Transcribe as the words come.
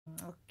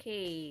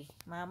Okay,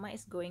 Mama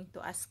is going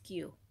to ask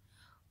you,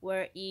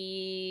 where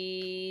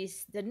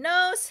is the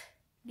nose?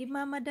 Give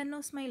Mama the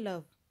nose, my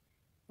love.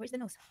 Where's the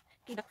nose?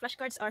 Okay, the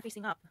flashcards are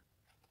facing up.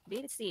 Okay,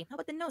 let's see. How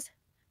about the nose?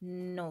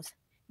 Nose.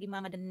 Give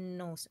Mama the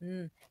nose.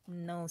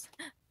 Nose.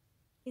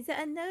 Is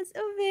that a nose?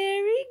 Oh,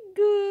 very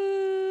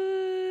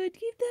good.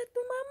 Give that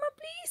to Mama,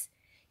 please.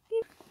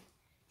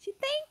 Say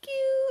thank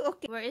you.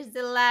 Okay, where is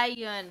the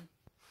lion?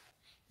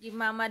 Give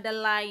Mama the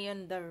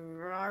lion, the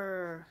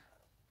roar.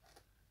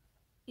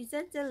 Is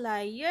that the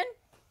lion?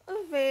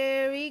 Oh,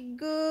 very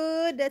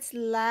good. That's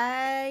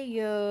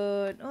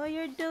lion. Oh,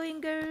 you're doing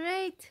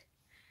great.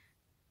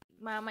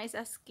 Mama is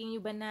asking you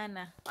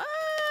banana. Oh,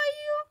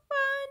 you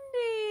found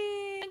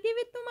it. Give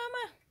it to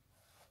Mama.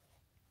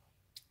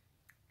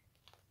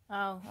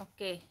 Oh,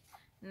 okay.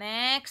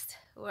 Next,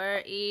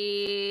 where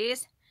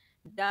is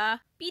the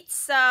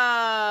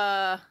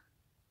pizza?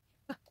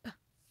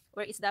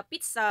 Where is the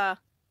pizza?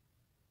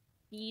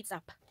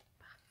 Pizza.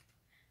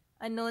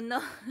 No,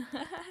 no.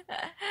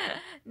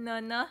 No,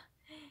 no.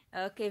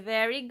 Okay,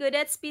 very good.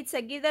 That's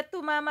pizza. Give that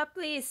to Mama,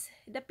 please.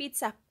 The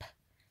pizza.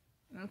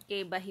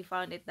 Okay, but he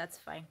found it. That's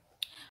fine.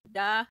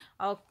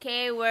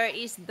 Okay, where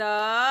is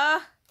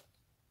the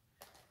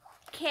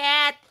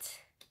cat?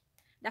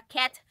 The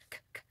cat.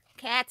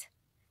 Cat.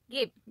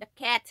 Give the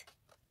cat.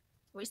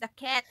 Where's the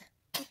cat?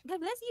 God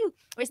bless you.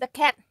 Where's the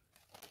cat?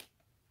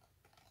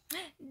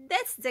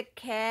 That's the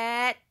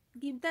cat.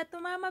 Give that to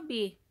Mama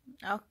B.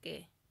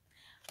 Okay.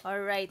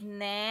 Alright,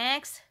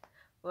 next.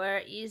 Where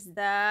is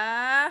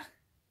the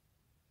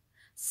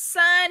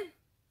sun?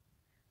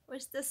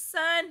 Where's the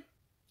sun?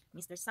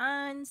 Mr.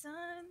 Sun,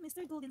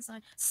 Mr. Golden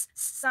Sun.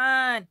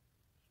 Sun.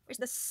 Where's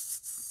the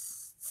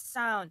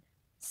sound?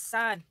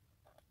 Sun.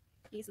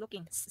 He's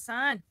looking.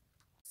 Sun.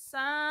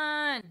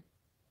 Sun.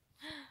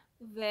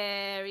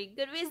 Very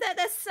good. Is that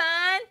the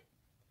sun?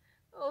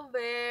 Oh,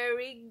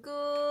 very good.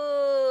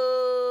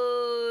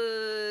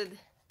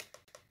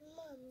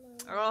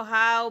 Oh,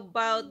 how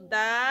about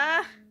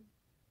the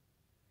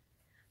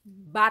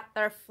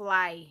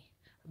butterfly?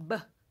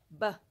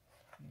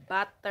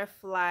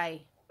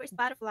 Butterfly. Where's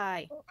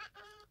butterfly?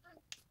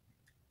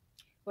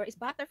 Where is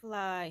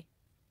butterfly?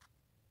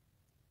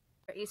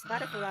 Where is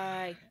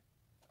butterfly?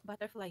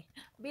 Butterfly.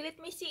 Bill, let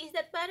me see. Is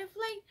that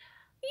butterfly?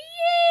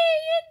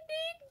 Yay! You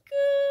did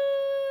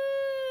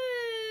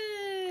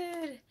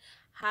good.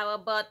 How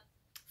about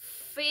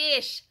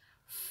fish?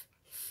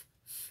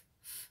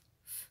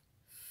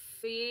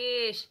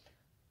 Fish.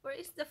 Where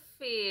is the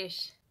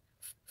fish?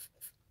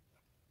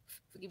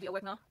 Give you a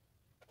word now.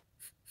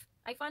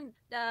 I found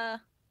the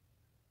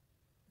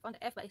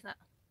F, but it's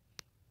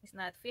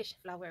not fish.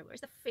 Flower.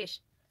 Where's the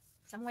fish?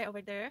 Somewhere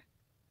over there.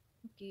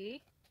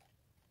 Okay.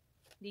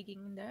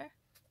 Digging in there.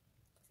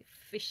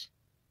 Fish.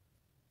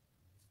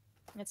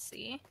 Let's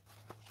see.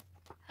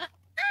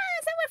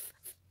 Somewhere.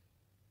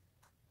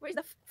 Where's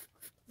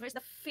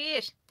the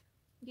fish?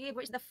 Give.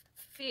 Where's the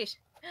fish?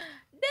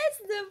 That's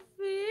the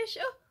fish.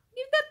 Oh,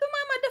 give that to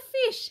Mama. The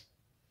fish.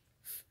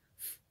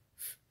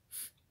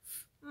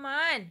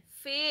 Man,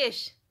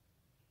 fish.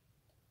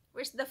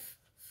 Where's the?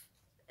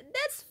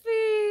 That's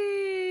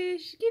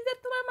fish. Give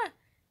that to Mama.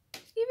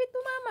 Give it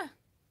to Mama.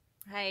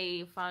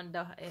 I found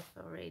the F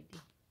already.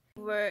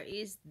 Where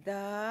is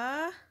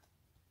the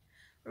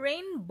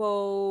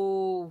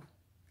rainbow?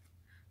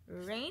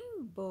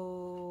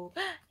 Rainbow.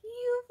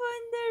 You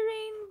found the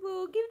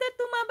rainbow. Give that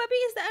to Mama. Baby,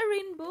 is that a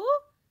rainbow?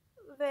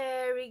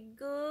 Very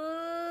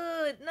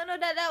good. No,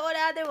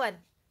 the other one.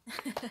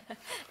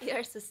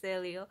 You're so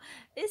silly.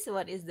 This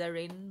one is the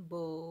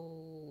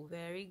rainbow.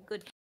 Very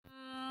good.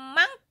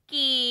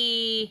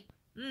 Monkey.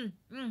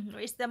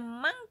 Where's the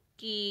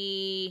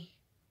monkey?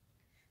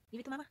 Give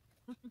it to Mama.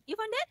 You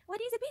found it?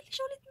 What is it, Bill?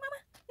 Show it to Mama.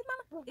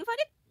 You found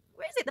it?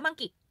 Where is it? The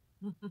monkey.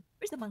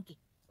 Where's the monkey?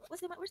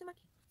 Where's the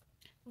monkey?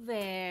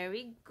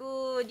 Very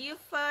good. You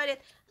found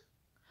it.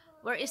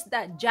 Where is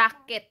the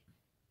jacket?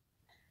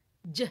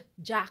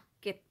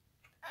 Jacket.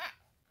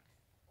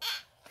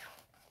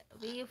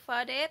 You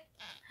found it?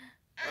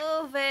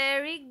 Oh,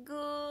 very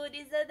good.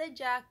 Is that the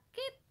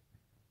jacket?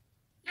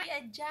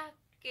 Yeah,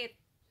 jacket.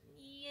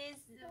 Yes,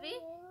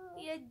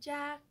 yeah,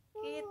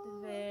 jacket.